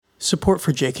Support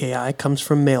for JKI comes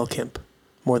from MailChimp.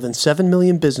 More than 7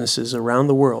 million businesses around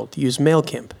the world use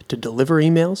MailChimp to deliver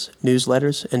emails,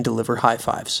 newsletters, and deliver high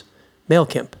fives.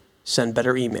 MailChimp. Send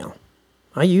better email.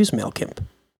 I use MailChimp.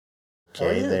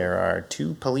 Okay, there are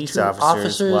two police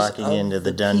officers walking into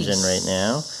the dungeon right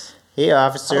now. Hey,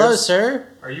 officers. Hello, sir.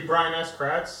 Are you Brian S.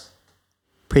 Kratz?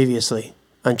 Previously,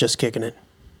 I'm just kicking it.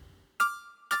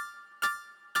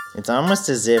 It's almost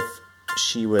as if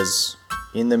she was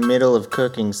in the middle of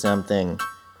cooking something,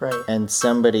 Right. and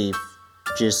somebody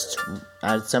just,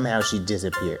 somehow she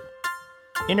disappeared.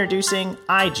 Introducing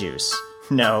eye juice.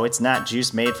 No, it's not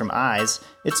juice made from eyes.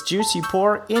 It's juice you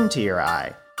pour into your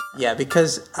eye. Yeah,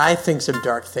 because I think some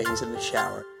dark things in the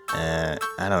shower. I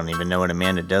don't even know what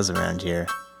Amanda does around here.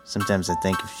 Sometimes I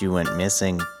think if she went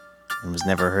missing and was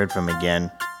never heard from again,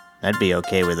 I'd be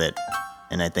okay with it.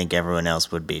 And I think everyone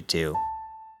else would be too.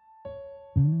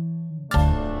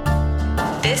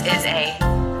 This is a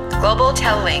Global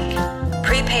Tel-Link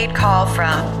prepaid call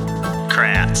from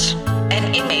Kratz,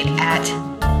 an inmate at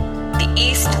the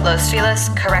East Los Feliz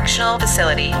Correctional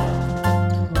Facility.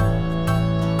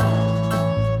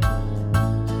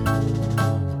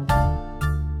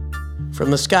 From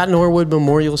the Scott Norwood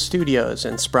Memorial Studios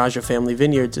and Spraja Family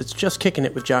Vineyards, it's Just Kicking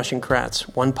It with Josh and Kratz,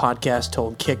 one podcast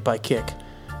told kick by kick.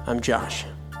 I'm Josh.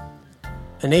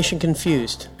 A Nation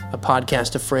Confused, a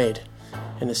podcast afraid,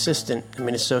 an assistant,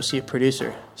 associate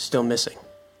producer, still missing.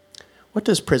 What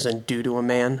does prison do to a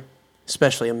man,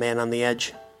 especially a man on the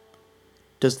edge?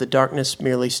 Does the darkness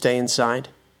merely stay inside,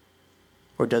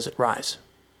 or does it rise?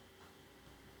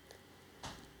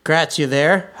 Kratz, you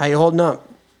there? How you holding up?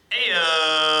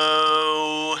 Heyo!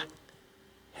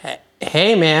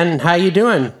 Hey, man, how you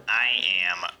doing? I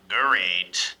am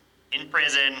great. In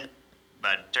prison,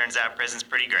 but turns out prison's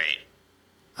pretty great.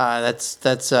 That's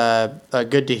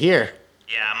good to hear.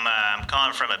 Yeah, I'm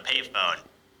calling from a payphone.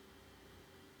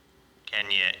 Can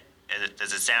you...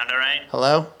 Does it sound alright?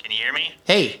 Hello? Can you hear me?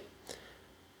 Hey.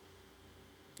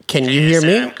 Can you Hey, hear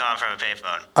me? I'm calling from a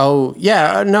payphone. Oh,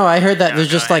 yeah, no, I heard that. No, There's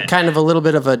go just like ahead. kind of a little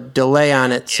bit of a delay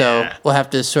on it, so Yeah. we'll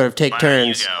have to sort of take Why don't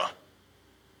turns. you go?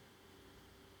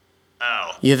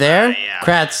 Oh. You there? Yeah.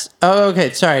 Kratz? Oh,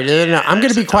 okay, sorry. No, Yeah, I'm going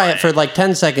to there's be a quiet delay. for like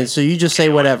 10 seconds, so you just say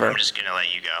whatever. I'm just gonna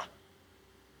let you go.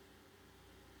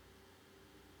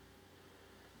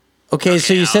 Okay,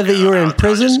 so you I'll said that go. you were in I'll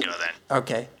prison? just go then.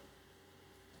 Okay.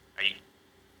 Are you...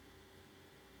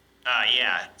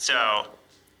 yeah, so...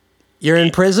 You're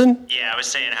in prison? Yeah, I was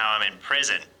saying how I'm in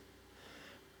prison.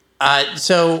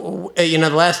 The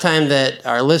last time that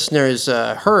our listeners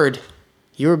heard,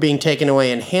 you were being taken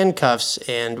away in handcuffs,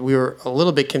 and we were a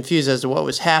little bit confused as to what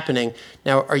was happening.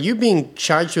 Now, are you being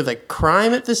charged with a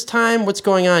crime at this time? What's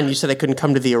going on? You said I couldn't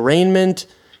come to the arraignment.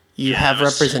 You Yeah, have that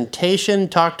was- representation.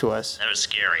 Talk to us. That was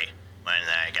scary when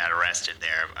I got arrested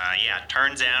there.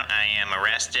 Turns out I am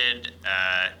arrested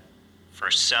for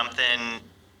something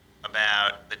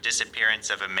about the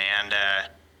disappearance of Amanda.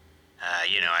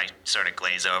 I sort of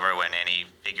glaze over when any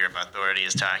figure of authority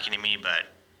is talking to me, but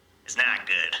it's not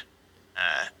good.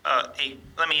 Hey,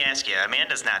 let me ask you,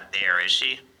 Amanda's not there, is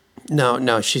she?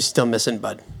 No, she's still missing,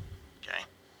 bud. Okay.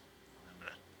 I'm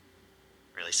gonna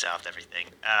really solved everything.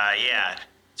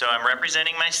 So I'm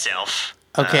representing myself.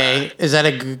 Okay, is that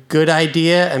a good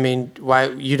idea? I mean, why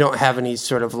you don't have any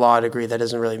sort of law degree? That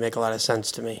doesn't really make a lot of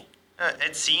sense to me.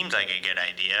 It seemed like a good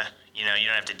idea. You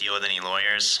don't have to deal with any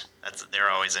lawyers. They're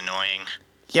always annoying.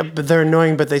 Yeah, but they're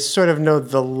annoying, but they sort of know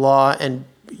the law, and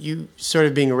you sort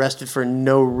of being arrested for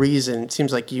no reason, it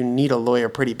seems like you need a lawyer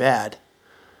pretty bad.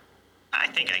 I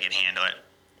think I can handle it.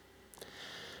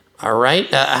 All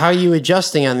right. How are you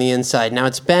adjusting on the inside? Now,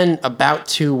 it's been about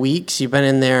 2 weeks. You've been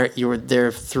in there. You were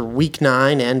there through week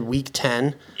 9 and week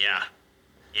 10. Yeah.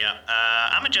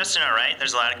 I'm adjusting all right.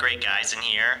 There's a lot of great guys in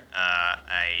here.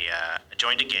 I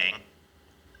joined a gang.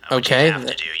 Which Okay. You have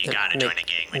to do. You got to join a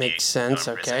gang when Makes you sense.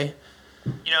 go to prison. Okay.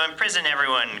 In prison,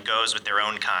 everyone goes with their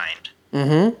own kind.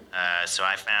 Mm-hmm. So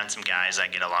I found some guys I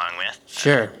get along with.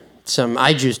 Sure. Some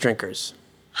eye juice drinkers.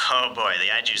 Oh boy,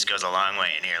 the eye juice goes a long way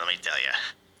in here, let me tell you.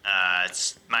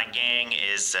 My gang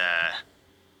is,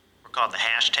 we're called the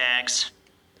Hashtags.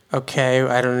 Okay.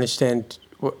 I don't understand.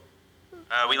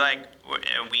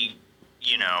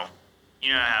 You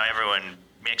know how everyone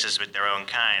mixes with their own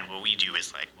kind. What we do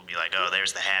is we'll be like, oh,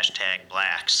 there's the hashtag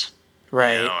blacks.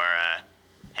 Right. Or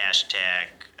hashtag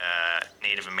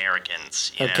Native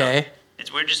Americans. Okay.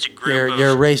 We're just a group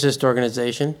You're a racist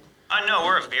organization. No,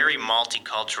 we're a very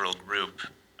multicultural group.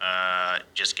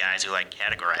 Just guys who like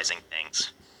categorizing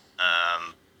things.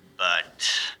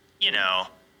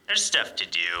 There's stuff to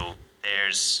do.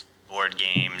 There's board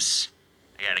games.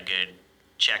 I got a good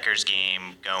checkers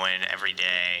game going every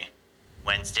day.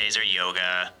 Wednesdays are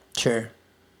yoga. Sure.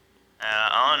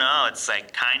 All in all, it's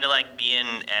like kind of like being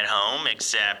at home,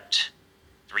 except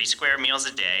 3 square meals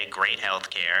a day, great health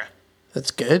care. That's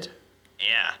good.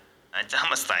 Yeah, it's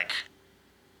almost like,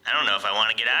 I don't know if I want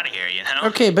to get out of here, you know?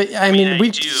 Okay, but I mean,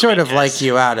 we do sort of like because-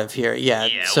 you out of here, yeah,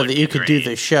 Yeah, it so would that be you could do great.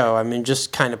 the show. I mean,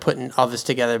 just kind of putting all this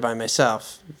together by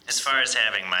myself. As far as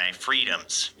having my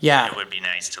freedoms, Yeah. it would be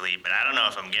nice to leave, but I don't know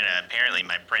if I'm gonna. Apparently,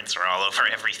 my prints are all over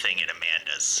everything at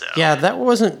Amanda's, so. Yeah, that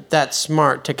wasn't that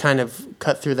smart to kind of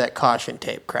cut through that caution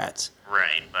tape, Kratz.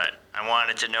 Right, but I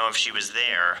wanted to know if she was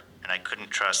there, and I couldn't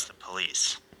trust the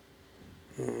police.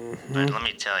 Mm-hmm. But let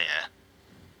me tell you,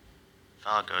 if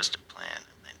all goes to plan,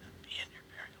 I might not be in here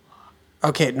very long.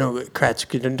 Okay, no,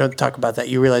 Kratz, don't talk about that.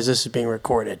 You realize this is being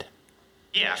recorded.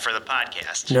 Yeah, for the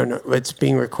podcast. No, it's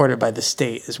being recorded by the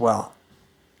state as well.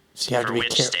 So you have For to be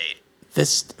which careful. state?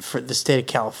 This for the state of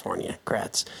California,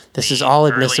 Kratz. This is The all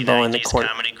early admissible in the 90s court.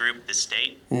 comedy group, The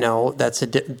State? No, that's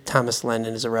Thomas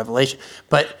Lennon is a revelation.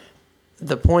 But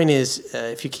the point is,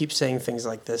 if you keep saying things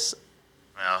like this,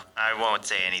 Well, I won't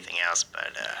say anything else,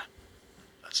 but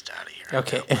let's out of here.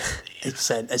 okay,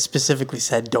 I specifically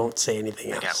said don't say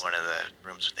anything I got else. one of the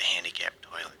rooms with the handicapped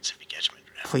toilets, if you catch my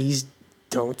drift. Please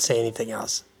don't say anything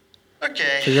else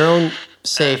Okay. for your own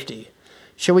safety.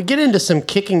 Shall we get into some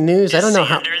kicking news? I don't know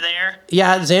how. Xander there?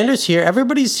 Yeah, Xander's here.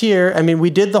 Everybody's here. I mean, we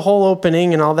did the whole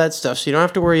opening and all that stuff, so you don't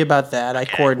have to worry about that. I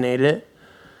Okay. coordinated it.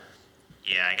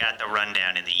 Yeah, I got the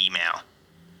rundown in the email.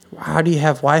 How do you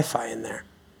have Wi-Fi in there?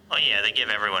 Oh, yeah, they give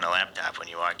everyone a laptop when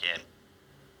you walk in.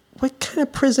 What kind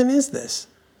of prison is this?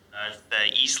 It's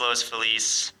the East Los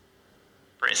Feliz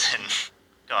prison.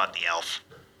 Call it the Elf.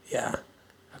 Yeah.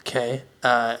 Okay.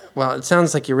 Well, it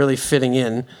sounds like you're really fitting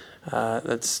in.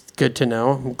 That's good to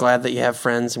know. I'm glad that you have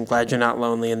friends. I'm glad you're not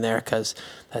lonely in there because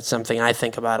that's something I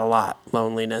think about a lot,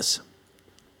 loneliness.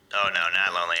 Oh, no,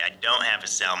 not lonely. I don't have a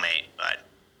cellmate, but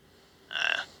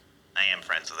I am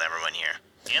friends with everyone here.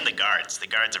 And the guards. The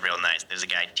guards are real nice. There's a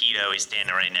guy, Tito. He's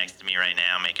standing right next to me right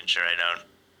now, making sure I don't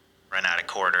run out of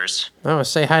quarters. Oh,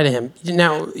 say hi to him.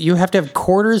 Now, you have to have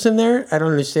quarters in there? I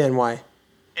don't understand why.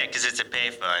 Yeah, because it's a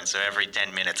payphone, so every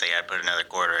 10 minutes I got to put another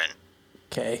quarter in.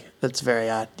 Okay, that's very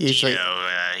odd. Usually, Tito,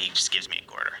 he just gives me a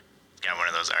quarter. He's got one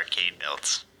of those arcade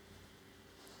belts.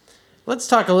 let's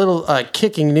talk a little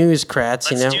kicking news,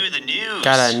 Kratz. Let's do the news.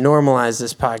 Gotta normalize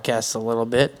this podcast a little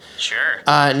bit. Sure.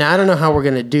 Now, I don't know how we're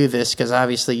going to do this because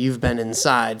obviously you've been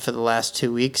inside for the last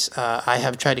 2 weeks. I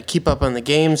have tried to keep up on the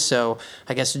game, so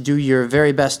I guess do your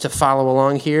very best to follow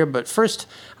along here. But first,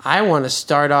 I want to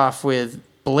start off with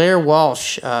Blair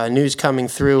Walsh, news coming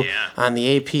through on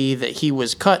the AP that he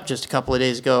was cut just a couple of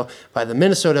days ago by the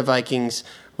Minnesota Vikings.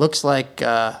 Looks like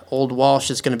old Walsh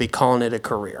is going to be calling it a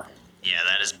career. Yeah,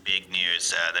 that is big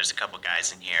news. There's a couple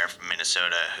guys in here from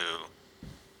Minnesota who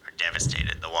are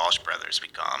devastated. The Walsh brothers, we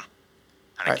call them.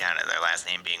 On account of their last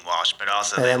name being Walsh, but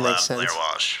also Yeah, they that love makes sense. Blair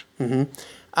Walsh.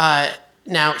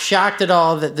 Now, shocked at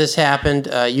all that this happened.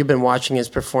 You've been watching his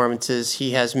performances.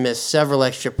 He has missed several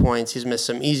extra points. He's missed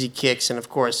some easy kicks. And, of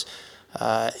course,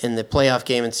 in the playoff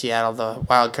game in Seattle, the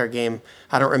wild card game,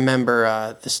 I don't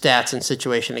remember the stats and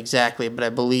situation exactly, but I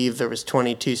believe there was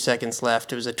 22 seconds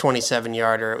left. It was a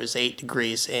 27-yarder. It was 8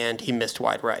 degrees, and he missed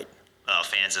wide right. Well,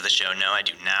 fans of the show know I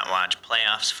do not watch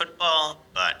playoffs football,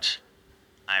 but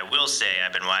I will say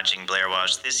I've been watching Blair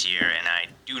Walsh this year, and I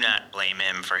do not blame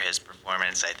him for his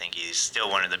performance. I think he's still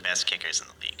one of the best kickers in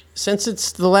the league. Since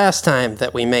it's the last time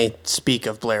that we may speak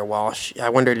of Blair Walsh, I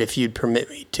wondered if you'd permit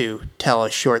me to tell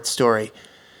a short story.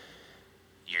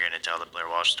 You're going to tell the Blair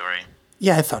Walsh story?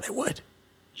 Yeah, I thought I would.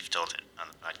 You've told it on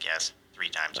the podcast 3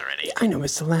 times already. I know,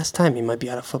 it's the last time. He might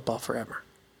be out of football forever.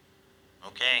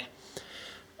 Okay.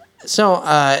 So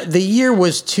the year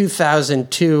was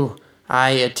 2002. I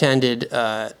attended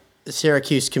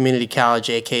Syracuse Community College,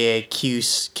 a.k.a.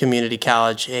 Cuse Community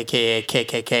College, a.k.a.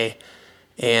 KKK.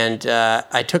 And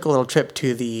I took a little trip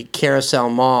to the Carousel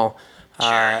Mall.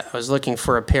 I was looking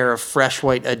for a pair of fresh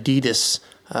white Adidas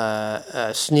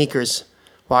sneakers.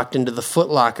 Walked into the Foot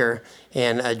Locker,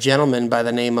 and a gentleman by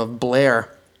the name of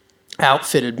Blair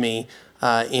outfitted me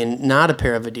in not a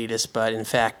pair of Adidas, but in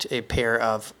fact a pair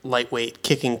of lightweight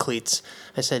kicking cleats.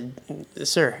 I said,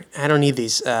 "Sir, I don't need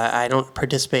these. I don't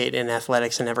participate in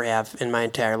athletics and never have in my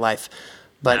entire life."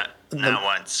 But Not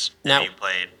once have you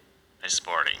played a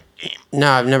sporting game.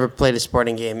 No, I've never played a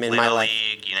sporting game in my Little life.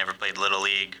 League? You never played Little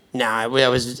League? No,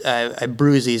 I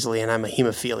bruise easily, and I'm a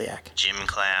hemophiliac. Gym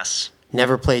class?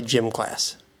 Never played gym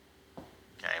class.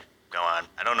 Okay, go on.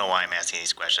 I don't know why I'm asking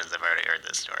these questions. I've already heard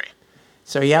this story.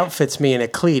 So he outfits me in a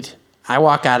cleat. I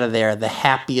walk out of there the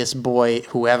happiest boy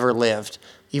who ever lived.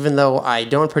 even though I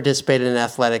don't participate in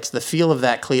athletics, the feel of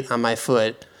that cleat on my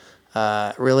foot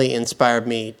really inspired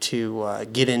me to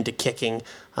get into kicking,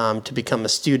 to become a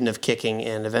student of kicking,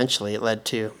 and eventually it led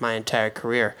to my entire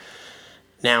career.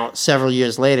 Now, several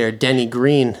years later, Denny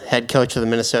Green, head coach of the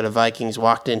Minnesota Vikings,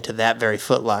 walked into that very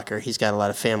Foot Locker. He's got a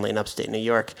lot of family in upstate New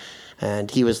York,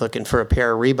 and he was looking for a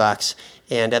pair of Reeboks.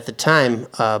 And at the time,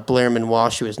 Blairman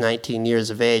Walsh, who was 19 years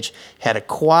of age, had a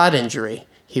quad injury.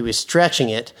 He was stretching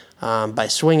it by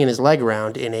swinging his leg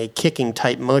around in a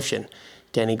kicking-type motion.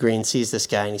 Denny Green sees this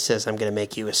guy, and he says, "I'm going to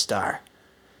make you a star."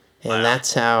 And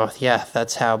that's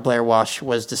how Blair Walsh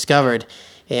was discovered.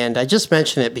 And I just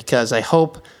mention it because I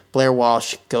hope Blair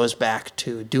Walsh goes back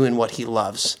to doing what he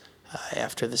loves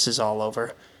after this is all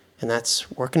over. And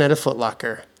that's working at a Foot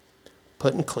Locker,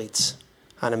 putting cleats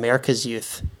on America's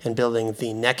youth and building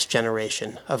the next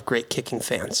generation of great kicking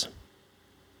fans.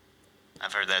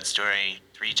 I've heard that story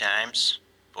 3 times,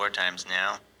 4 times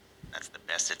now. That's the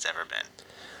best it's ever been.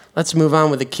 Let's move on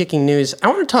with the kicking news. I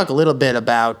want to talk a little bit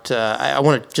about, I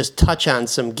want to just touch on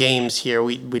some games here.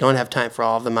 We don't have time for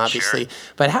all of them, obviously. Sure.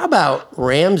 But how about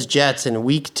Rams-Jets in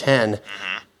Week 10?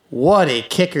 Mm-hmm. What a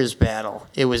kicker's battle.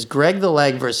 It was Greg the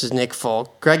Leg versus Nick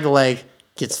Folk. Greg the Leg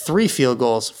gets 3 field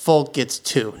goals. Folk gets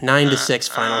 2. 9-6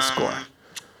 final score.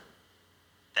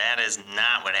 That is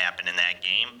not what happened in that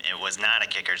game. It was not a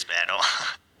kicker's battle.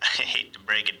 I hate to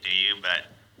break it to you, but...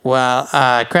 Well,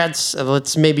 Kratz,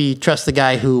 let's maybe trust the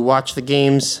guy who watched the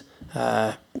games.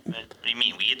 What do you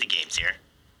mean? We get the games here.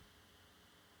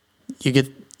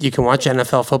 You can watch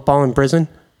NFL football in prison?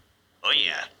 Oh,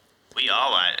 yeah. We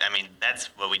all watch. I mean, that's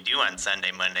what we do on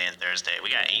Sunday, Monday, and Thursday. We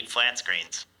got 8 flat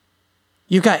screens.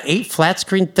 You got 8 flat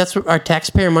screen? That's what our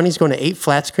taxpayer money's going to 8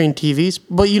 flat screen TVs?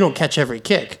 But you don't catch every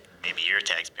kick. Maybe your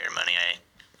taxpayer money.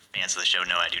 Fans of the show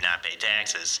know I do not pay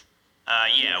taxes.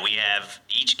 Yeah, we have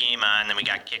each game on, then we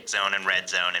got Kick Zone and Red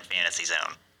Zone and Fantasy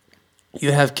Zone.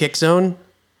 You have Kick Zone?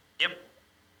 Yep.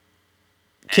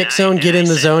 Kick Zone, get in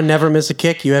the zone, never miss a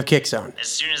kick. You have Kick Zone. As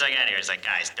soon as I got here, it's like,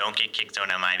 guys, don't get Kick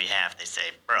Zone on my behalf. They say,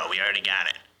 bro, we already got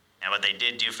it. Now, what they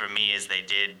did do for me is they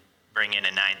did bring in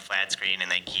a 9 flat screen,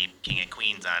 and they keep King of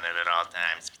Queens on it at all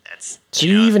times. So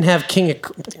you even have King of...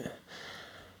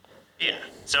 Yeah.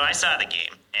 So I saw the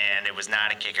game, and it was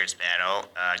not a kicker's battle.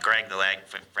 Greg the Leg,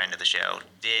 friend of the show,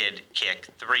 did kick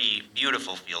 3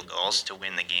 beautiful field goals to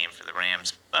win the game for the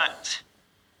Rams, but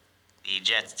the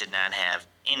Jets did not have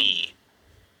any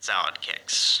solid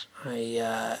kicks.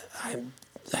 I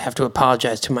have to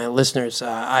apologize to my listeners.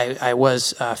 I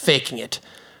was faking it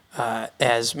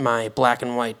as my black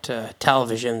and white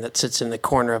television that sits in the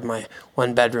corner of my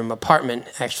 1-bedroom apartment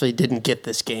actually didn't get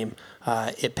this game.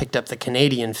 It picked up the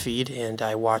Canadian feed, and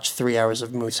I watched 3 hours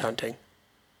of moose hunting.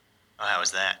 Oh, how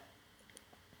was that?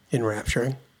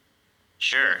 Enrapturing.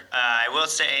 Sure. I will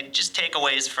say, just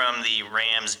takeaways from the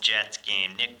Rams-Jets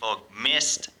game. Nick Folk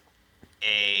missed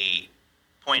a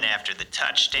point after the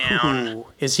touchdown. Ooh,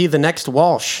 is he the next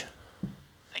Walsh?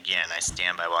 Again, I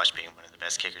stand by Walsh being one of the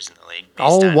best kickers in the league.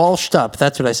 All Walshed up.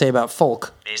 That's what I say about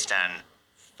Folk. Based on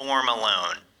form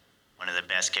alone, one of the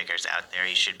best kickers out there.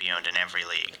 He should be owned in every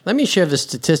league. Let me share the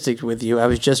statistic with you. I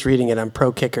was just reading it on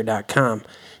ProKicker.com.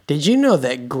 Did you know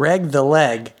that Greg the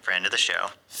Leg, friend of the show,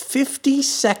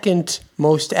 52nd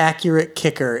most accurate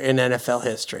kicker in NFL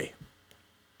history?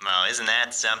 Well, isn't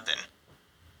that something?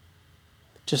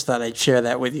 Just thought I'd share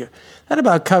that with you. That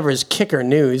about covers kicker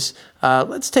news.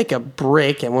 Let's take a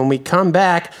break, and when we come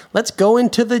back, let's go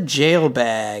into the jail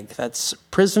bag. That's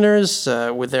prisoners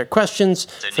with their questions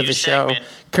for the show,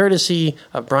 courtesy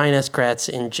of Brian S. Kratz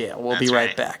in jail. We'll be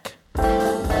right back.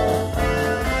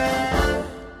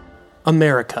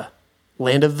 America,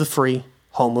 land of the free,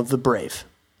 home of the brave.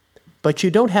 But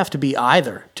you don't have to be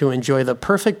either to enjoy the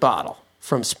perfect bottle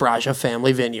from Spraja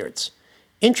Family Vineyards.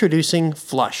 Introducing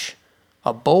Flush,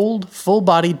 a bold,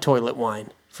 full-bodied toilet wine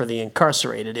for the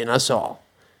incarcerated in us all.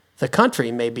 The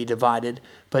country may be divided,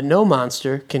 but no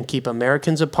monster can keep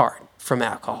Americans apart from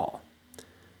alcohol.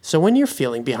 So when you're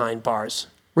feeling behind bars,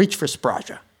 reach for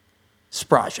Spraja.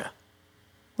 Spraja.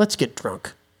 Let's get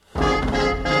drunk.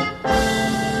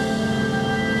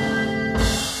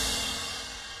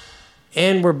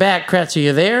 And we're back. Kratz, are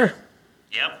you there?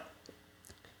 Yep.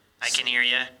 I can hear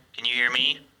you. Can you hear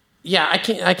me? Yeah, I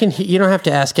can. You don't have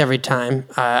to ask every time.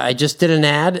 I just did an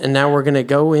ad, and now we're going to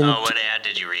go in. Oh, what ad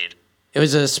did you read? It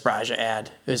was a Spraja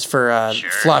ad. It was for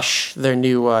Flush, their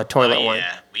new toilet wine.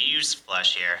 Yeah, we use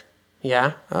Flush here.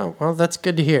 Yeah? Oh, well, that's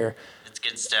good to hear. It's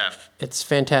good stuff. It's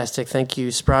fantastic. Thank you,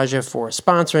 Spraja, for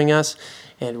sponsoring us.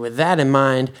 And with that in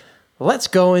mind, let's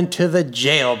go into the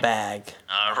jail bag.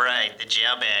 All right, the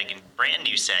jail bag, and brand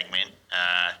new segment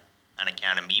on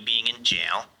account of me being in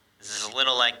jail. This is a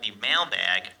little like the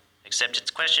mailbag, except it's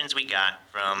questions we got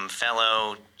from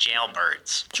fellow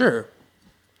jailbirds. Sure.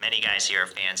 Many guys here are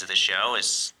fans of the show.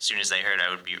 As soon as they heard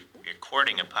I would be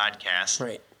recording a podcast,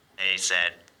 Right. they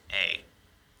said, hey,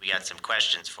 we got some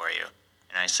questions for you.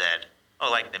 And I said, oh,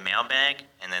 like the mailbag?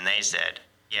 And then they said,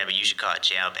 yeah, but you should call it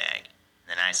jailbag. And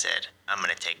then I said, I'm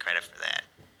going to take credit for that.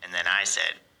 And then I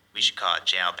said, we should call it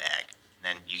jailbag. And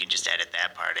then you can just edit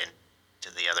that part in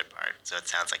to the other part. So it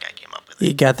sounds like I came up with it.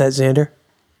 You got that, Xander?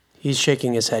 He's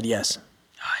shaking his head, yes.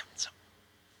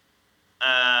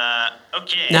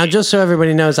 Okay. Now, just so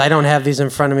everybody knows, I don't have these in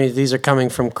front of me. These are coming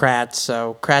from Kratz.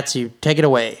 So, Kratz, you take it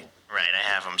away. Right, I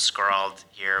have them scrawled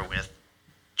here with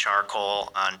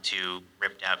charcoal onto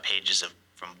ripped out pages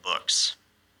from books.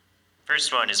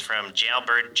 First one is from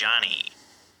Jailbird Johnny.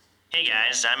 Hey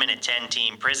guys, I'm in a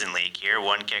 10-team prison league here,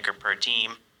 1 kicker per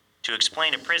team. To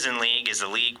explain, a prison league is a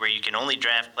league where you can only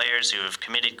draft players who have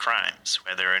committed crimes,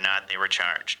 whether or not they were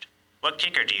charged. What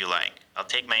kicker do you like? I'll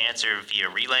take my answer via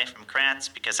relay from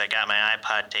Kratz because I got my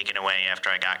iPod taken away after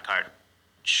I got caught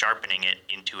sharpening it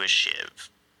into a shiv.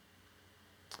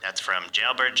 That's from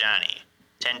Jailbird Johnny.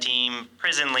 10-team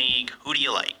prison league, who do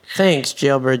you like? Thanks,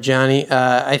 Jailbird Johnny.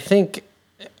 I think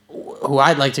who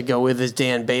I'd like to go with is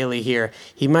Dan Bailey here.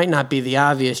 He might not be the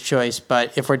obvious choice,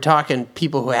 but if we're talking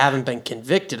people who haven't been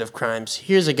convicted of crimes,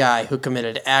 here's a guy who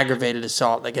committed aggravated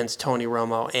assault against Tony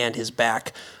Romo and his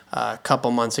back a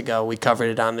couple months ago. We covered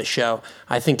it on the show.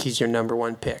 I think he's your number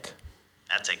 1 pick.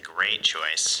 That's a great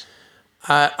choice.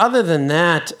 Other than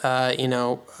that,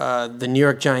 the New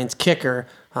York Giants kicker,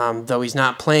 though he's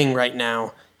not playing right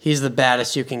now, he's the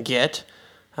baddest you can get.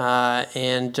 Who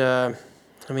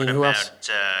else?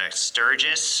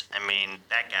 Sturgis? I mean,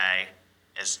 that guy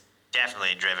is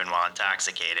definitely driven while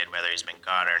intoxicated. Whether he's been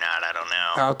caught or not, I don't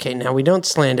know. Okay, now we don't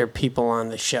slander people on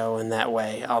the show in that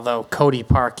way. Although Cody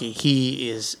Parkey, he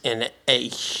is a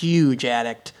huge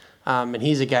addict, and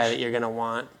he's a guy that you're going to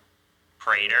want.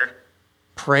 Prater,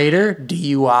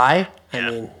 DUI. Yeah. I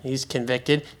mean, he's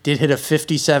convicted. Did hit a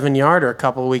 57-yarder a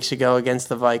couple of weeks ago against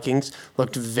the Vikings.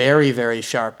 Looked very, very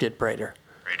sharp, did Prater.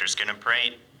 Prater's going to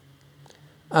prate.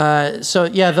 Those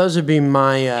would be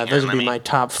my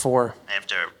top 4. I have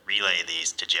to relay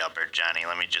these to Jailbird Johnny.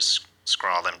 Let me just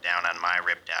scroll them down on my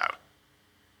ripped out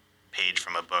page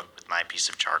from a book with my piece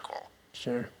of charcoal.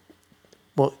 Sure.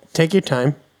 Well, take your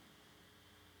time.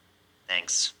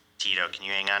 Thanks. Tito, can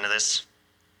you hang on to this?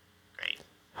 Great.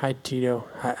 Hi, Tito.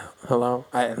 Hi, hello.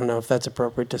 I don't know if that's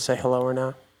appropriate to say hello or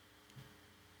not.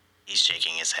 He's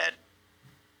shaking his head.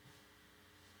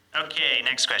 Okay,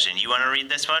 next question. You want to read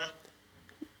this one?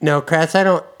 No, Kratz, I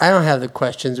don't have the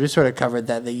questions. We sort of covered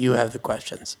that you have the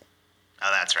questions.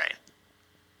 Oh, that's right.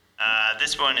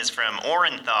 This one is from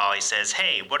Orenthal. He says,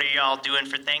 hey, what are y'all doing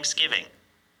for Thanksgiving?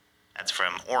 That's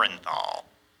from Orenthal.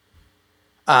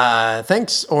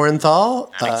 Thanks,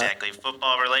 Orenthal. Not exactly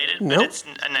football related, but nope. It's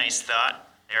a nice thought.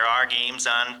 There are games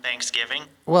on Thanksgiving.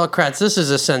 Well, Kratz, this is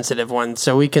a sensitive one,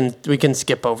 so we can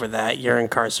skip over that. You're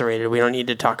incarcerated. We don't need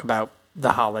to talk about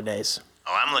the holidays.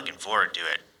 Oh, I'm looking forward to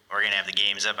it. We're going to have the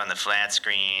games up on the flat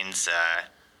screens,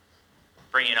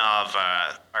 bringing all of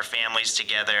our families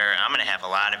together. I'm going to have a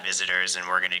lot of visitors, and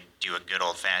we're going to do a good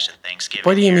old-fashioned Thanksgiving.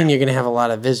 What do you here. mean you're going to have a lot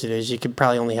of visitors? You could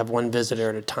probably only have 1 visitor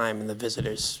at a time in the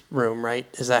visitors' room, right?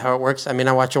 Is that how it works? I mean,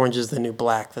 I watch Orange is the New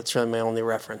Black. That's really my only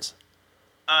reference.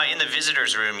 In the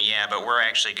visitors' room, yeah, but we're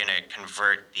actually going to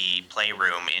convert the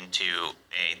playroom into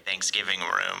a Thanksgiving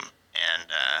room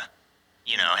and,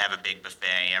 have a big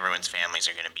buffet. Everyone's families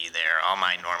are going to be there. All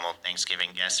my normal Thanksgiving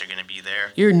guests are going to be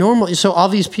there. You're normal. So all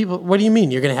these people, what do you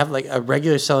mean? You're going to have like a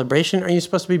regular celebration? Are you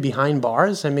supposed to be behind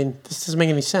bars? I mean, this doesn't make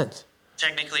any sense.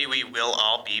 Technically, we will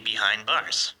all be behind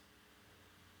bars.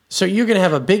 So you're going to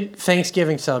have a big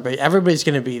Thanksgiving celebration. Everybody's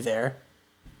going to be there.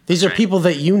 These are Right. people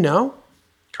that you know?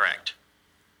 Correct.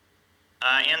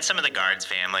 And some of the guards'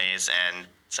 families and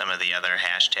some of the other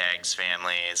hashtags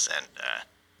families and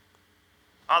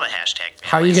all the hashtag families.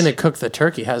 How are you going to cook the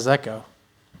turkey? How's that go?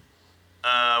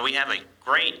 We have a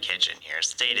great kitchen here,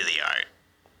 state of the art.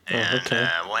 Oh, And okay.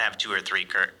 we'll have 2 or 3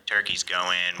 turkeys go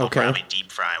in. We'll Okay. probably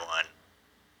deep fry one.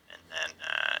 And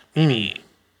then maybe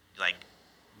like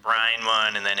brine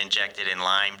one and then inject it in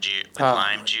lime juice.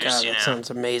 My juice, God, you that know. sounds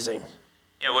amazing.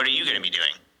 Yeah, what are you going to be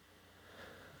doing?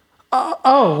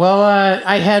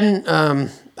 I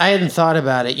hadn't thought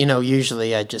about it.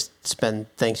 Usually I just spend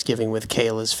Thanksgiving with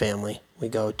Kayla's family. We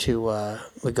go to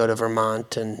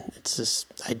Vermont, and it's this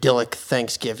idyllic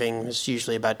Thanksgiving. There's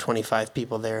usually about 25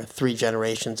 people there, 3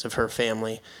 generations of her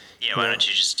family. Yeah, why don't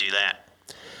you just do that?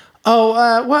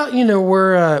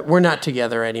 We're not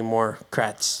together anymore,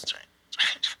 Kratz. That's right.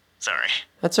 Sorry.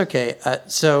 That's okay.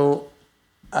 So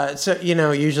So,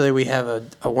 usually we have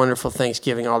a wonderful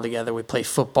Thanksgiving all together. We play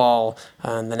football,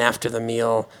 and then after the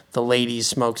meal, the ladies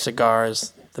smoke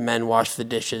cigars, the men wash the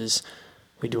dishes.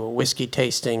 We do a whiskey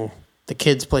tasting. The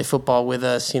kids play football with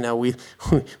us. We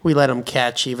let them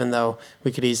catch, even though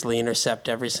we could easily intercept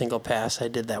every single pass. I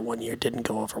did that one year. Didn't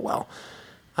go over well.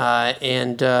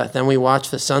 And then we watch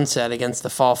the sunset against the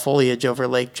fall foliage over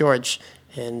Lake George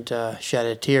and shed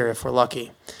a tear if we're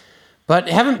lucky. But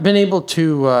haven't been able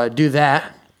to do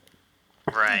that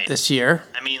this year.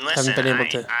 I mean, listen,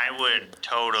 I would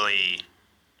totally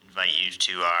invite you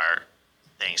to our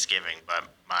Thanksgiving, but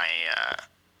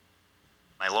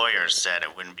my lawyers said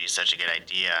it wouldn't be such a good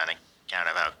idea on account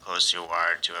of how close you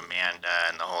are to Amanda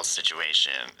and the whole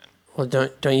situation. Well,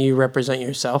 don't you represent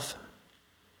yourself?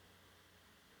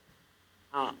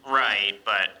 Right,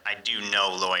 but I do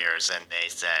know lawyers, and they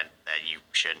said that you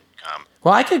shouldn't come.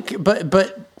 Well, I could,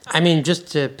 but I mean, just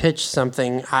to pitch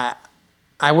something,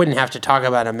 I wouldn't have to talk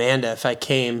about Amanda if I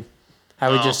came. I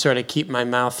would just sort of keep my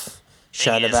mouth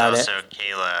shut about it. Also,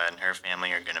 Kayla and her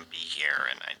family are going to be here,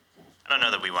 and I don't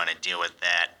know that we want to deal with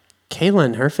that. Kayla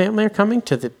and her family are coming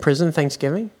to the prison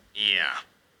Thanksgiving? Yeah,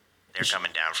 they're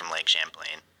coming down from Lake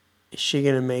Champlain. Is she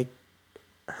going to make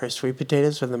her sweet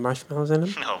potatoes with the marshmallows in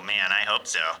them? Oh, man, I hope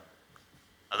so.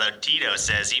 Although Tito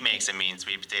says he makes a mean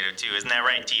sweet potato, too. Isn't that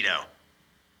right, Tito?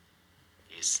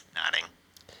 He's nodding.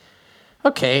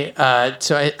 Okay,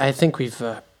 so I think we've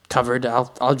covered.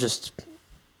 I'll just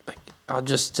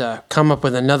come up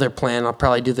with another plan. I'll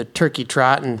probably do the turkey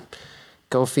trot and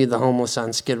go feed the homeless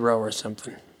on Skid Row or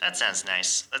something. That sounds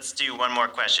nice. Let's do one more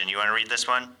question. You want to read this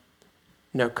one?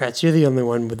 No, Kratz, you're the only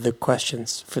one with the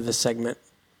questions for this segment.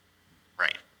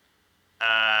 Right.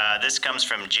 This comes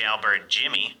from Jailbird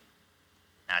Jimmy,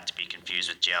 not to be confused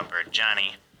with Jailbird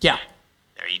Johnny. Yeah.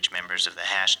 They're each members of the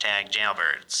hashtag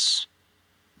Jailbirds.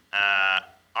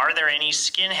 Are there any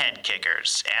skinhead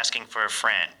kickers asking for a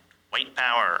friend? White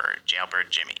Power or Jailbird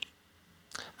Jimmy?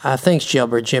 Thanks,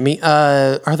 Jailbird Jimmy.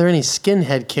 Are there any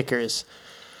skinhead kickers?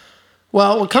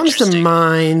 Well, what comes to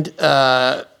mind,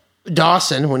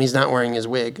 Dawson, when he's not wearing his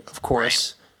wig, of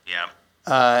course. Right.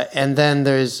 Yeah. And then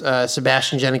there's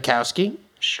Sebastian Janikowski.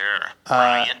 Sure.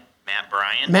 Matt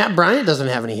Bryant. Matt Bryant doesn't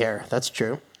have any hair. That's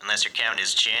true. Unless you're counting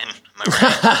his chin. Am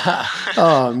I right?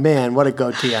 Oh, man, what a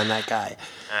goatee on that guy.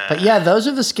 But yeah, those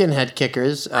are the skinhead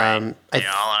kickers. Right. They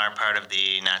all are part of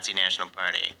the Nazi National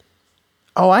Party.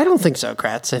 Oh, I don't think so,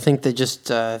 Kratz. I think they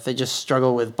just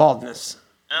struggle with baldness.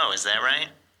 Oh, is that right?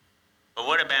 But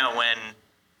what about when,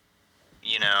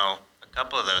 a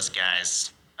couple of those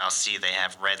guys, I'll see they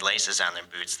have red laces on their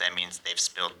boots. That means they've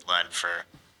spilled blood for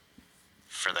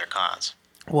their cause.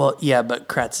 Well, yeah, but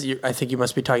Kratz, I think you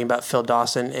must be talking about Phil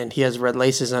Dawson, and he has red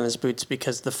laces on his boots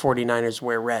because the 49ers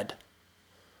wear red.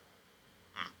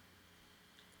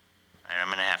 I'm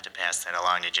going to have to pass that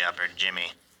along to Jailbird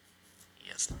Jimmy.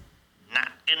 He is not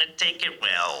going to take it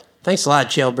well. Thanks a lot,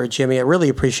 Jailbird Jimmy. I really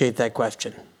appreciate that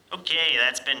question. Okay,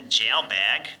 that's been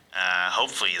Jailbag.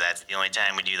 Hopefully that's the only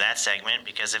time we do that segment,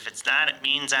 because if it's not, it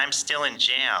means I'm still in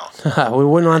jail. We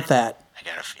wouldn't want that. I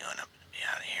got a feeling I'm going to be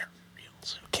out of here real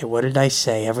soon. Okay, what did I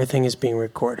say? Everything is being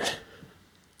recorded.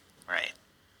 Right.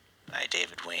 By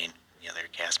David Wayne and the other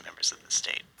cast members of the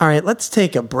state. All right, let's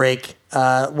take a break.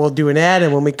 We'll do an ad,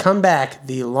 and when we come back,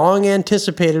 the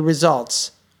long-anticipated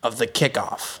results of the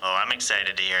kickoff. Oh, I'm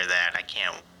excited to hear that. I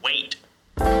can't wait.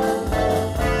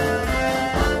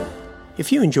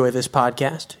 If you enjoy this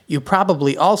podcast, you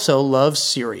probably also love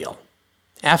cereal.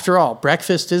 After all,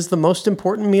 breakfast is the most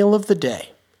important meal of the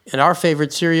day, and our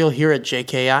favorite cereal here at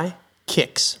JKI,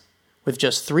 Kix. With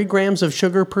just 3 grams of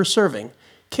sugar per serving,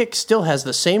 Kix still has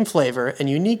the same flavor and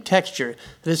unique texture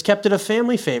that has kept it a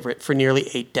family favorite for nearly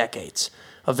 8 decades.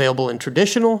 Available in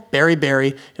traditional,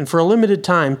 berry, and for a limited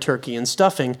time, turkey and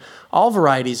stuffing, all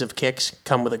varieties of Kix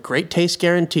come with a great taste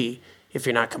guarantee. If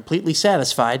you're not completely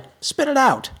satisfied, spit it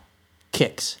out.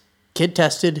 Kix. Kid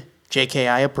tested,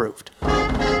 JKI approved.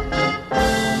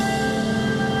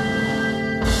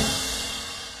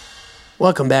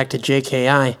 Welcome back to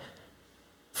JKI.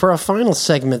 For a final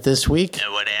segment this week...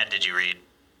 What ad did you read?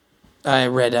 I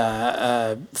read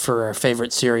for our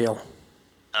favorite cereal.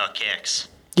 Oh, Kix.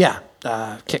 Yeah,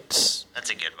 Kix. That's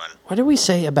a good one. What did we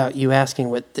say about you asking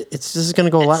what... This is going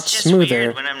to go a lot smoother. It's just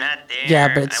weird when I'm not there.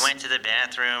 Yeah, but I went to the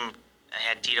bathroom. I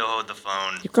had Tito hold the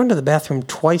phone. You've gone to the bathroom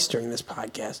twice during this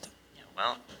podcast. Yeah,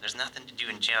 well, there's nothing to do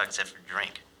in jail except for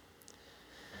drink.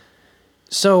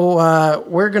 So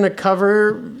we're going to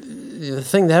cover the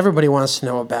thing that everybody wants to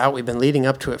know about. We've been leading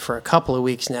up to it for a couple of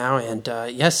weeks now, and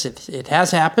yes, it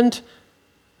has happened.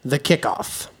 The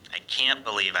kickoff. I can't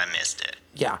believe I missed it.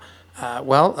 Yeah.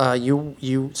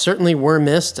 You certainly were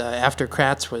missed. After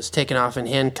Kratz was taken off in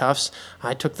handcuffs,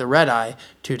 I took the red eye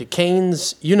to Duquesne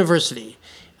University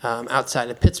outside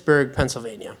of Pittsburgh,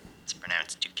 Pennsylvania. It's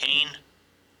pronounced Duquesne.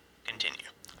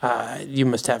 Continue. You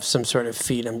must have some sort of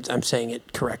feed. I'm saying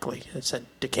it correctly. It said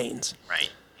Duquesne. Right.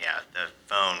 Yeah, the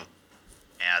phone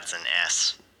adds an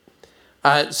S.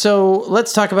 So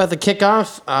let's talk about the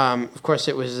kickoff. Of course,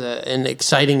 it was an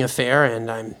exciting affair,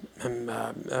 and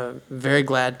I'm very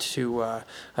glad to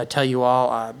tell you all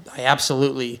I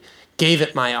absolutely gave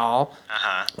it my all.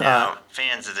 Now,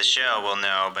 fans of the show will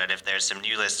know, but if there's some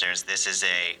new listeners, this is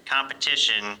a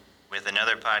competition with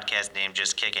another podcast named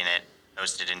Just Kicking It,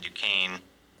 hosted in Duquesne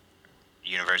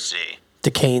University.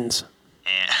 Duquesne's.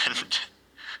 And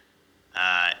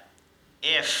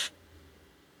if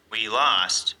we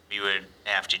lost, we would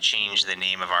have to change the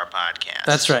name of our podcast.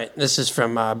 That's right. This is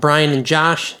from Brian and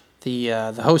Josh, the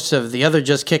hosts of the other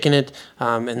Just Kicking It,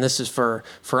 and this is for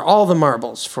all the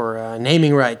marbles, for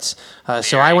naming rights.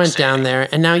 So I went down there,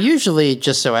 and now usually,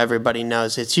 just so everybody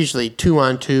knows, it's usually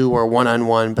 2-on-2 or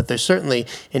 1-on-1, but there's certainly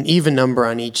an even number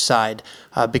on each side.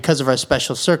 Because of our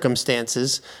special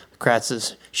circumstances,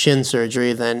 Kratz's shin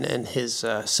surgery then and his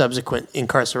subsequent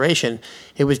incarceration,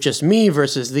 it was just me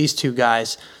versus these two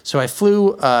guys. So I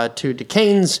flew to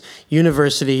Duquesne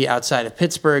University outside of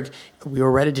Pittsburgh. We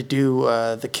were ready to do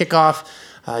the kickoff.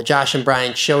 Josh and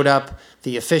Brian showed up.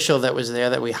 The official that was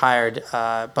there that we hired,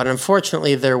 but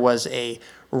unfortunately there was a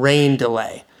rain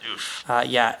delay.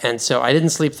 And so I didn't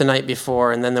sleep the night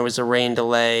before, and then there was a rain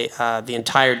delay the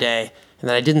entire day, and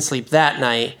then I didn't sleep that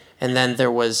night, and then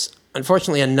there was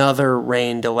unfortunately another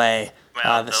rain delay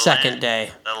the second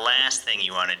day. The last thing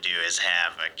you want to do is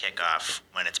have a kickoff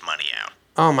when it's money out.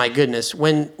 Oh my goodness!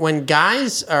 When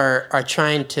guys are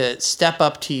trying to step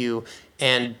up to you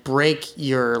and break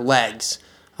your legs,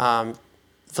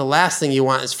 the last thing you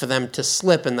want is for them to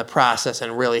slip in the process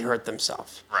and really hurt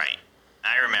themselves. Right.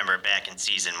 I remember back in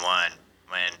season 1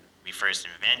 when we first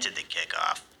invented the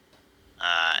kickoff.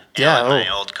 My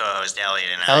old co-host Elliot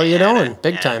and Elliot I Owen,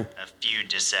 big had time. a feud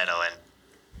to settle, and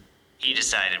he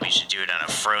decided we should do it on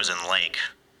a frozen lake.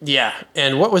 Yeah,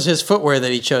 and what was his footwear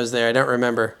that he chose there? I don't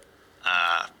remember.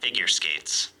 Figure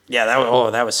skates. Yeah,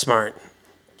 that was smart.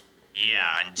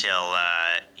 Yeah, until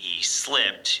he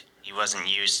slipped. He wasn't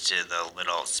used to the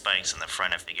little spikes on the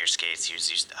front of figure skates. He was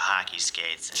used to hockey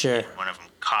skates. Sure. One of them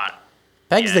caught.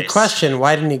 Begs the question,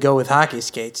 why didn't he go with hockey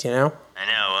skates, you know? I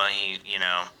know, well,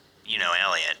 you know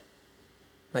Elliot.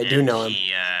 I do know him.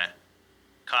 He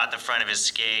caught the front of his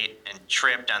skate and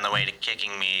tripped on the way to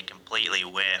kicking me, completely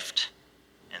whiffed.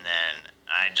 And then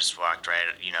I just walked right,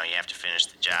 you have to finish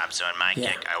the job. So on my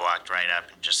kick, I walked right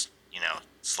up and just,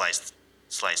 sliced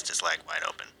his leg wide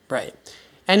open. Right.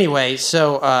 Anyway,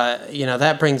 so,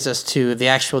 that brings us to the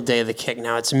actual day of the kick.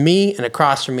 Now, it's me, and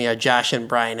across from me are Josh and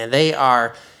Brian, and they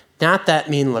are not that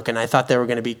mean looking. I thought they were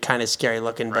going to be kind of scary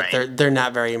looking, but they're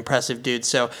not very impressive dudes.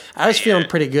 So I was feeling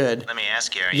pretty good. Let me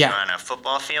ask you, are you on a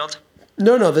football field?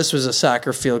 No, this was a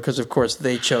soccer field because, of course,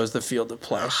 they chose the field to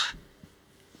play.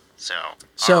 So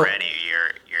already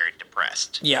you're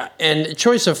depressed. Yeah, and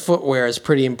choice of footwear is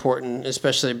pretty important,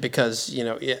 especially because,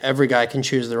 every guy can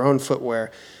choose their own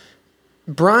footwear.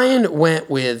 Brian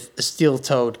went with a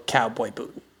steel-toed cowboy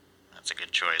boot. That's a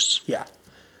good choice. Yeah.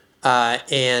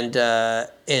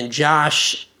 And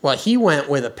Josh, he went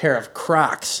with a pair of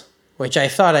Crocs, which I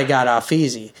thought I got off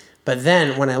easy. But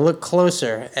then when I looked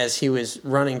closer as he was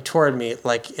running toward me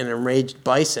like an enraged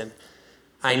bison,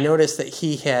 I noticed that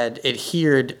he had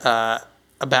adhered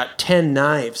about 10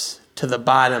 knives to the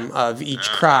bottom of each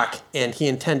Croc, and he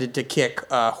intended to kick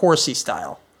horsey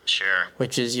style. Sure.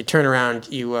 Which is you turn around,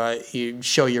 you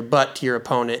show your butt to your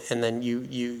opponent, and then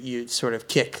you sort of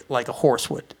kick like a horse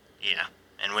would. Yeah.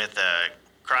 And with a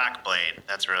Croc blade,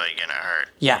 that's really going to hurt.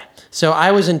 Yeah. So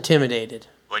I was intimidated.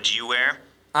 What'd you wear?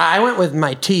 I went with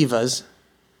my Tevas.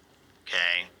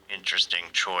 Okay. Interesting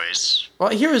choice. Well,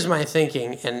 here was my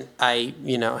thinking, and I,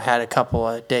 had a couple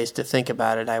of days to think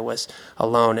about it. I was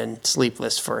alone and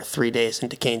sleepless for 3 days in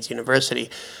Duquesne University.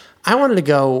 I wanted to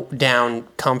go down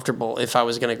comfortable if I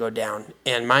was going to go down.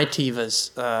 And my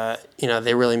Tevas,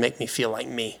 they really make me feel like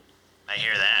me. I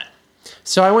hear that.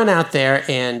 So I went out there,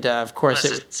 and of course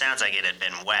it sounds like it had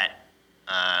been wet.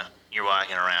 You're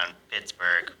walking around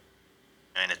Pittsburgh,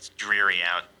 and it's dreary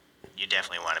out. You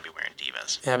definitely want to be wearing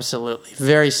Tevas. Absolutely.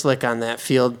 Very slick on that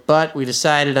field. But we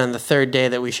decided on the third day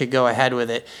that we should go ahead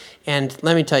with it. And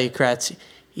let me tell you, Kratz,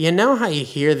 you know how you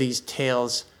hear these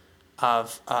tales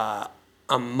of a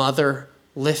mother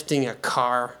lifting a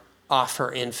car off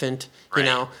her infant?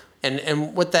 Right.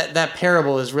 And what that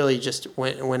parable is really just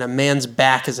when a man's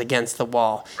back is against the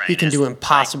wall, Right, he can it's do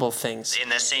impossible things. In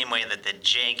the same way that the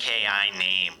JKI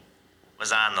name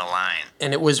was on the line.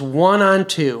 And it was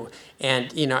 1-on-2.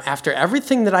 And, after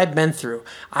everything that I've been through,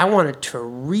 I wanted to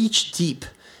reach deep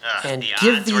and the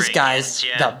give odds these were guys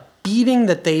against ya. the beating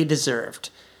that they deserved.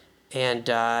 And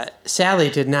sadly,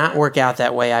 it did not work out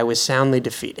that way. I was soundly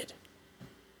defeated.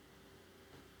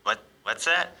 What's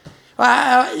that?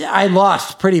 I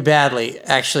lost pretty badly.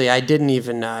 Actually, I didn't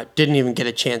even get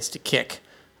a chance to kick.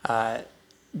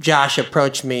 Josh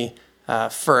approached me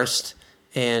first,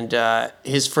 and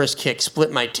his first kick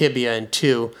split my tibia in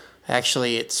two.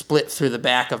 Actually, it split through the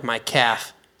back of my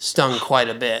calf, stung quite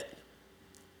a bit.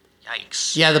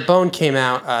 Yikes. Yeah, the bone came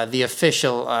out. The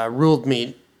official ruled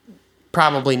me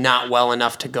probably not well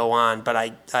enough to go on, but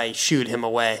I shooed him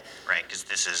away. Right, because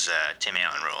this is Tim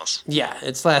Allen rules. Yeah,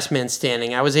 it's last man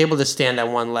standing. I was able to stand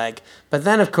on one leg. But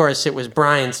then, of course, it was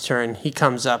Brian's turn. He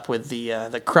comes up with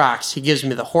the Crocs. He gives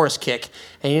me the horse kick.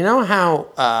 And you know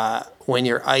how when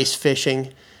you're ice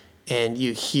fishing and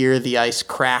you hear the ice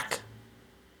crack?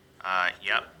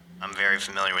 Yep, I'm very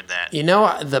familiar with that. You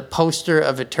know the poster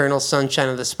of Eternal Sunshine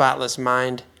of the Spotless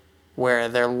Mind where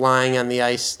they're lying on the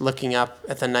ice looking up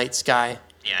at the night sky?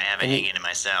 Yeah, I have it hanging in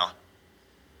my cell.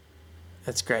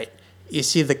 That's great. You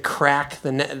see the crack,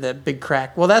 the big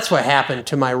crack? Well, that's what happened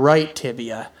to my right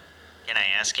tibia. Can I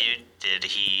ask you, did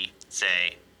he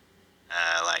say,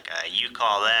 you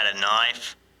call that a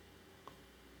knife?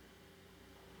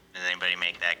 Did anybody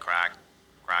make that croc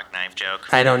knife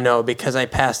joke? I don't know because I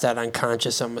passed out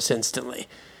unconscious almost instantly.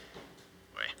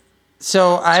 Boy.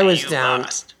 So I was you down.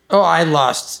 lost. Oh, I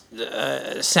lost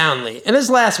soundly. And as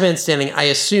last man standing, I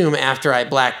assume after I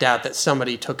blacked out that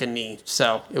somebody took a knee.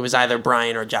 So it was either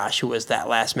Brian or Josh who was that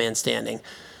last man standing.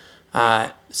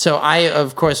 So I,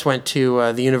 of course, went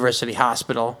to the university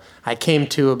hospital. I came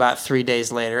to about 3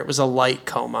 days later. It was a light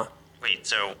coma. Wait,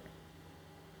 so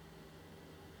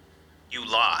you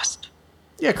lost.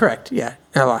 Yeah, correct. Yeah,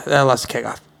 I lost the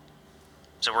kickoff.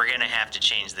 So we're going to have to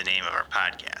change the name of our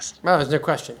podcast. Oh, there's no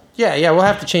question. Yeah, we'll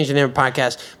have to change the name of the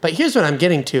podcast. But here's what I'm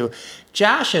getting to.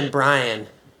 Josh and Brian,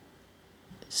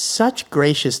 such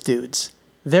gracious dudes.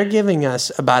 They're giving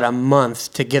us about a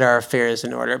month to get our affairs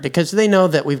in order because they know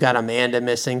that we've got Amanda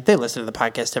missing. They listen to the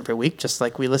podcast every week, just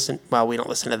like we listen. Well, we don't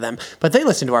listen to them, but they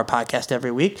listen to our podcast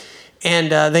every week.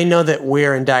 And they know that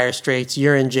we're in dire straits.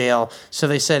 You're in jail. So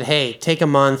they said, hey, take a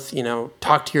month,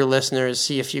 talk to your listeners,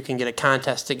 see if you can get a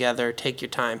contest together, take your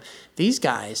time. These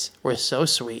guys were so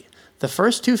sweet. The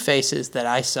first two faces that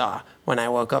I saw when I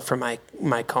woke up from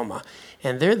my coma,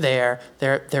 and they're there,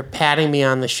 they're patting me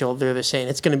on the shoulder. They're saying,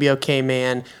 it's going to be okay,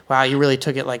 man. Wow, you really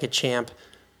took it like a champ.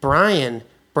 Brian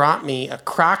brought me a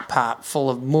crock pot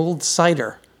full of mulled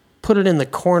cider, put it in the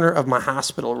corner of my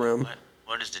hospital room.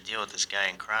 What is the deal with this guy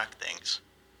in croc things?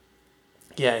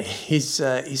 Yeah, he's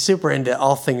super into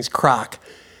all things croc.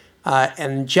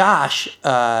 And Josh,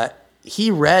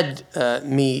 he read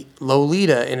me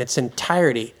Lolita in its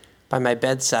entirety by my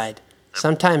bedside,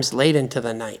 sometimes late into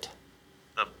the night.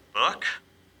 The book?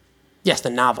 Yes, the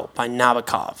novel by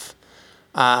Nabokov.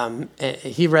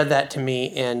 He read that to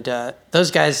me, and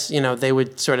those guys, they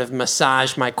would sort of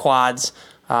massage my quads.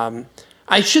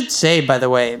 I should say, by the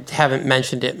way, haven't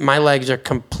mentioned it, my legs are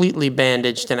completely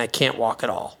bandaged and I can't walk at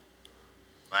all.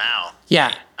 Wow.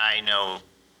 Yeah. I know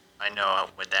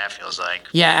what that feels like.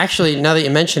 Yeah, actually, now that you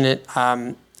mention it,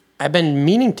 I've been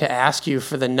meaning to ask you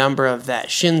for the number of that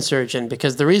shin surgeon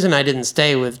because the reason I didn't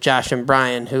stay with Josh and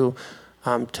Brian, who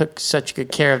took such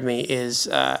good care of me, is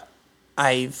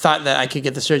I thought that I could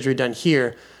get the surgery done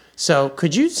here. So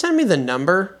could you send me the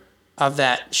number of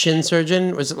that shin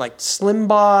surgeon? Was it like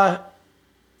Slimbaugh,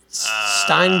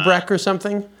 Steinbreck or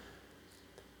something?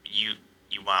 You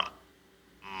want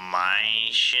my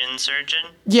shin surgeon?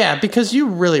 Yeah, because you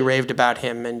really raved about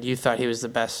him and you thought he was the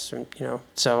best,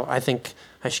 so I think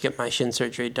I should get my shin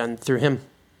surgery done through him.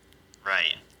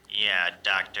 Right. Yeah,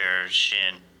 Dr.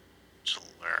 Schindler.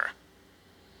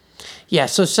 Yeah,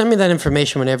 so send me that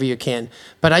information whenever you can.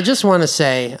 But I just want to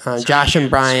say, Josh and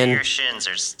Brian... So your shins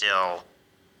are still...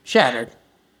 shattered.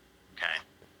 Okay.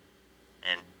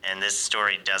 And this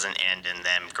story doesn't end in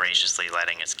them graciously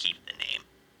letting us keep the name.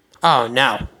 Oh,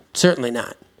 no. Certainly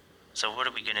not. So what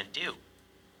are we going to do?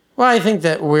 Well, I think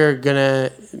that we're going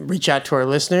to reach out to our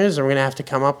listeners, and we're going to have to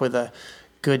come up with a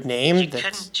good name. You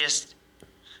couldn't just...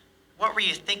 What were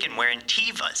you thinking wearing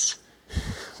Tevas?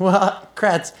 Well,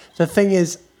 Kratz, the thing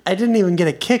is, I didn't even get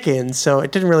a kick in, so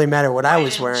it didn't really matter what I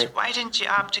was wearing. Why didn't you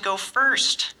opt to go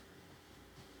first?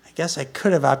 I guess I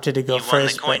could have opted to go You won the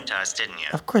first. coin toss, didn't you?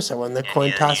 Of course I won the And coin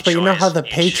you- toss, you but you know how choice. the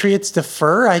You Patriots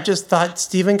defer? I just thought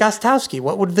Steven Gostkowski.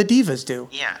 What would the Divas do?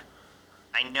 Yeah.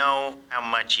 I know how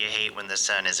much you hate when the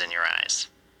sun is in your eyes.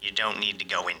 You don't need to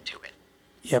go into it.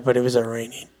 Yeah, but it was a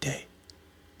rainy day.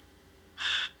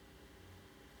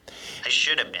 I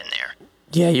should have been there.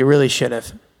 Yeah, you really should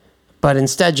have. But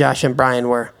instead, Josh and Brian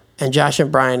were. And Josh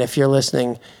and Brian, if you're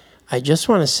listening, I just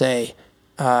want to say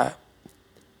the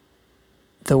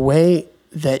way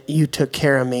that you took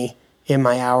care of me in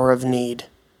my hour of need,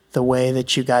 the way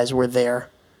that you guys were there,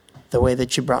 the way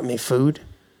that you brought me food,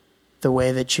 the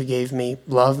way that you gave me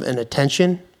love and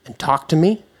attention and talked to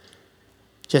me,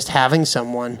 just having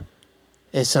someone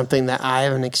is something that I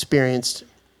haven't experienced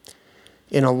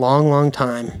in a long, long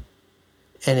time.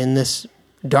 And in this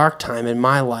dark time in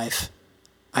my life,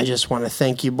 I just want to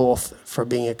thank you both for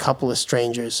being a couple of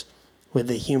strangers with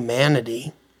the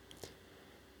humanity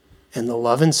and the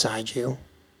love inside you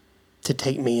to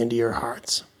take me into your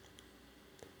hearts.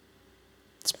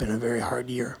 It's been a very hard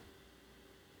year.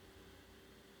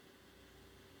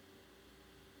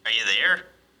 Are you there?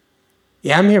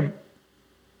 Yeah, I'm here.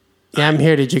 Yeah, I'm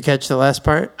here. Did you catch the last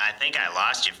part? I think I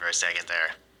lost you for a second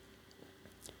there.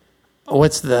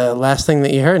 What's the last thing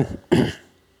that you heard?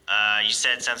 You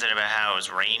said something about how it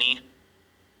was rainy.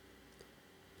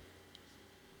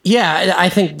 Yeah, I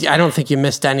don't think you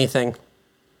missed anything.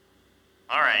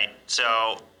 All right,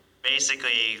 so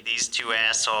basically these two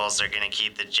assholes are going to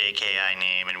keep the JKI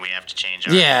name and we have to change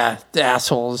our Yeah, the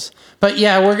assholes. But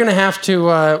yeah, we're gonna have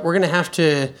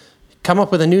to come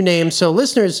up with a new name. So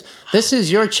listeners, this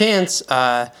is your chance.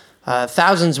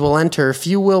 Thousands will enter,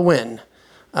 few will win.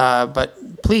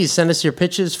 But please send us your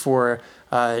pitches for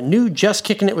new Just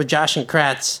Kicking It with Josh and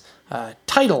Kratz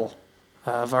title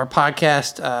of our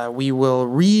podcast. We will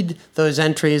read those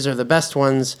entries, or the best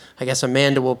ones. I guess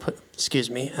Amanda will put,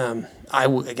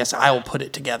 I guess I will put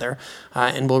it together,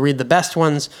 and we'll read the best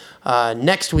ones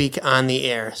next week on the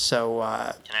air. So,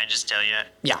 Can I just tell you?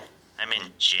 yeah. I'm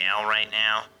in jail right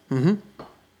now. Mm-hmm.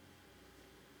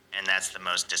 And that's the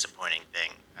most disappointing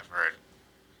thing I've heard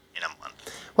in a month.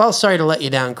 Well, sorry to let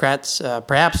you down, Kratz.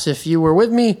 Perhaps if you were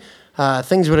with me,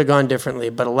 things would have gone differently.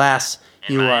 But alas,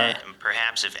 And you are...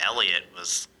 perhaps if Elliot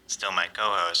was still my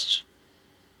co-host,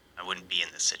 I wouldn't be in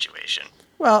this situation.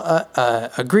 Well,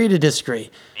 agree to disagree.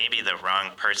 Maybe the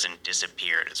wrong person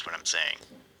disappeared is what I'm saying.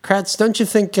 Kratz, don't you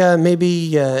think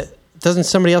maybe doesn't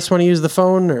somebody else want to use the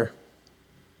phone? Or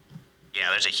Yeah,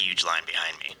 there's a huge line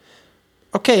behind me.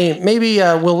 okay, maybe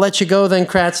we'll let you go then,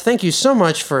 Kratz. Thank you so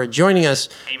much for joining us.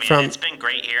 Hey, man, it's been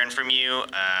great hearing from you.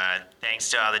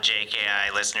 Thanks to all the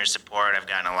JKI listener support. I've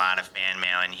gotten a lot of fan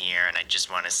mail in here, and I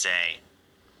just want to say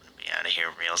I'm going to be out of here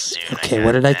real soon. Okay,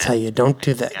 what did I tell you? Don't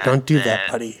do that. Don't do that,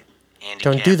 buddy.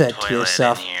 Don't do that to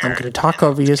yourself. I'm going to talk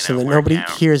over you so that nobody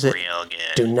hears it.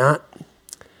 Do not.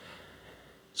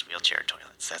 It's wheelchair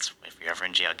toilets. That's if you're ever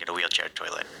in jail, get a wheelchair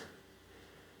toilet.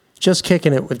 Just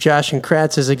Kicking It with Josh and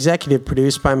Kratz is executive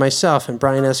produced by myself and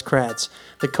Brian S. Kratz.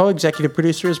 The co-executive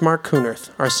producer is Mark Kunerth.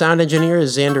 Our sound engineer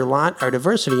is Xander Lott. Our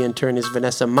diversity intern is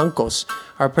Vanessa Munkos.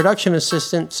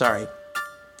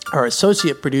 Our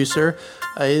associate producer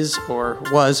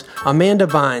was Amanda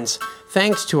Bynes.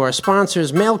 Thanks to our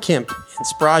sponsors, MailKimp and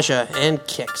Spraja and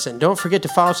Kicks. And don't forget to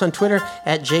follow us on Twitter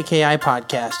at JKI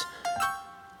Podcast.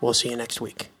 We'll see you next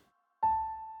week.